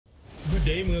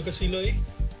Good day mga kasiloy.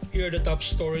 Here are the top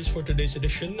stories for today's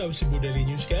edition of Cebu Daily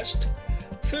Newscast,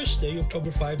 Thursday, October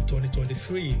 5,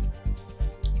 2023.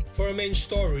 For our main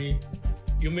story,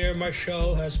 Eumir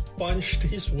Marcial has punched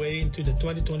his way into the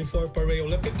 2024 Paris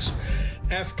Olympics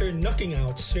after knocking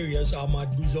out Syria's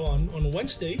Ahmad Ghousoon on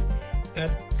Wednesday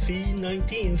at the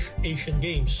 19th Asian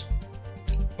Games.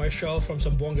 Marcial from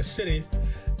Zamboanga City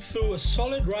threw a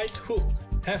solid right hook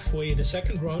halfway in the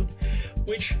second round,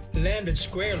 which landed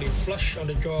squarely flush on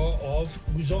the jaw of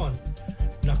Ghousoon,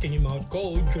 knocking him out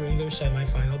cold during their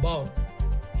semi-final bout.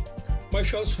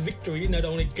 Marcial's victory not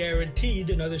only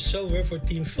guaranteed another silver for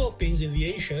Team Philippines in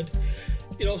the Asiad,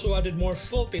 it also added more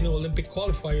Filipino Olympic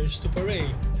qualifiers to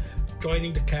parade,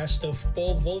 joining the cast of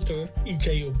pole vaulter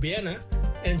EJ Obiena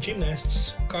and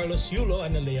gymnasts Carlos Yulo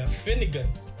and Alea Finnegan.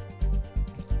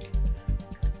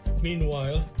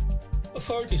 Meanwhile,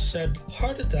 authorities said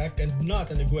heart attack and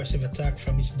not an aggressive attack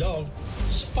from his dog,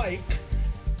 Spike,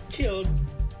 killed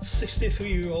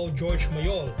 63-year-old George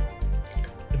Mayol,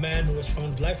 the man who was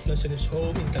found lifeless in his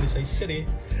home in Talisay City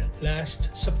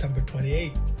last September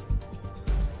 28.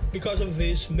 Because of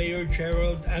this, Mayor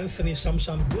Gerald Anthony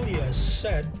Samsam Bulias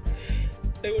said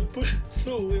they would push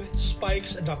through with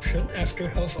Spike's adoption after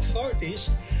health authorities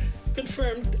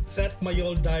confirmed that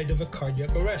Mayol died of a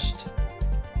cardiac arrest.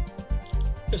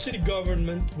 The city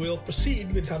government will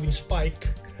proceed with having Spike,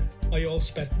 Mayol's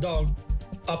pet dog,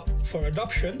 up for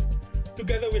adoption,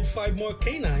 together with 5 more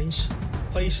canines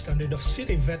placed under the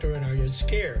city veterinarian's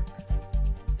care.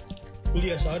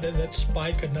 Julius added that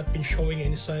Spike had not been showing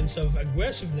any signs of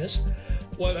aggressiveness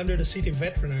while under the city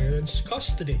veterinarian's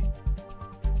custody.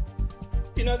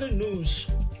 In other news,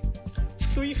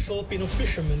 3 Filipino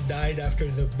fishermen died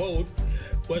after their boat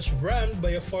was rammed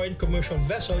by a foreign commercial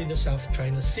vessel in the South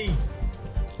China Sea.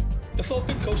 The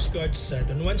Philippine Coast Guard said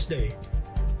on Wednesday.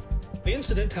 The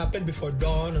incident happened before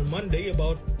dawn on Monday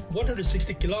about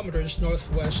 160 kilometers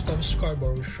northwest of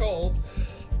Scarborough Shoal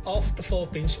off the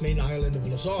Philippines' main island of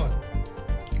Luzon.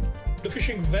 The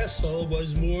fishing vessel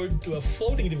was moored to a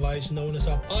floating device known as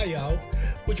a payaw,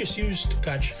 which is used to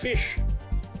catch fish.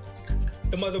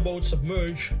 The mother boat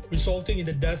submerged, resulting in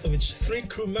the death of its 3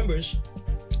 crew members,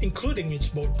 including its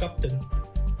boat captain,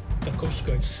 the Coast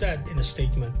Guard said in a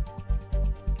statement.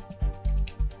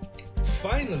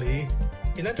 Finally,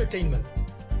 in entertainment,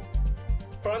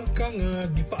 prangka nga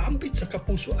gipaambit sa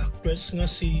kapuso actress nga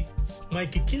si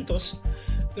Mikey Quintos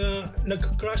nga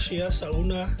nagka-crush siya sa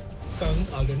una kang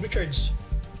Alden Richards.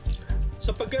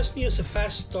 Sa pag-guest niya sa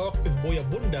Fast Talk with Boy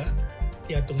Abunda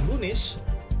niadtong Lunes,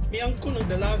 miangko ng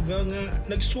dalaga nga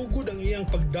nagsugod ang iyang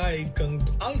pagdaig kang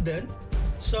Alden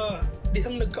sa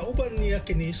dihang nagkauban niya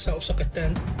kini sa usa ka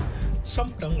tent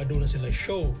samtang aduna sila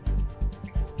show.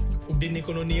 Ug dinhi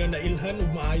kuno niya nailhan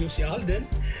ug maayo si Alden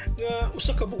nga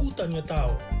usa ka buutan nga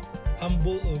tawo,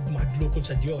 humble ug mahadlokon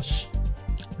sa Dios.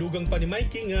 Dugang pa ni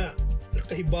Mikey nga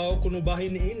nakahibaw kuno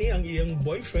bahin niini ang iyang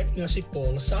boyfriend nga si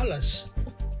Paul Salas.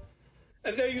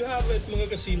 And there you have it mga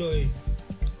kasiloy.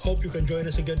 Hope you can join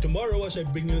us again tomorrow as I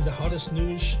bring you the hottest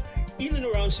news in and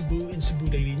around Cebu in Cebu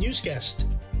Daily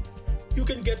Newscast. You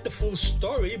can get the full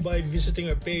story by visiting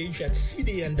our page at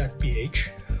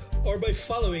cdn.ph or by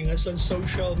following us on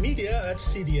social media at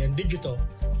CDN Digital.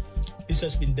 This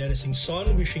has been Dennis Son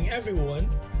wishing everyone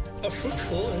a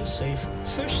fruitful and safe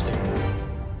Thursday.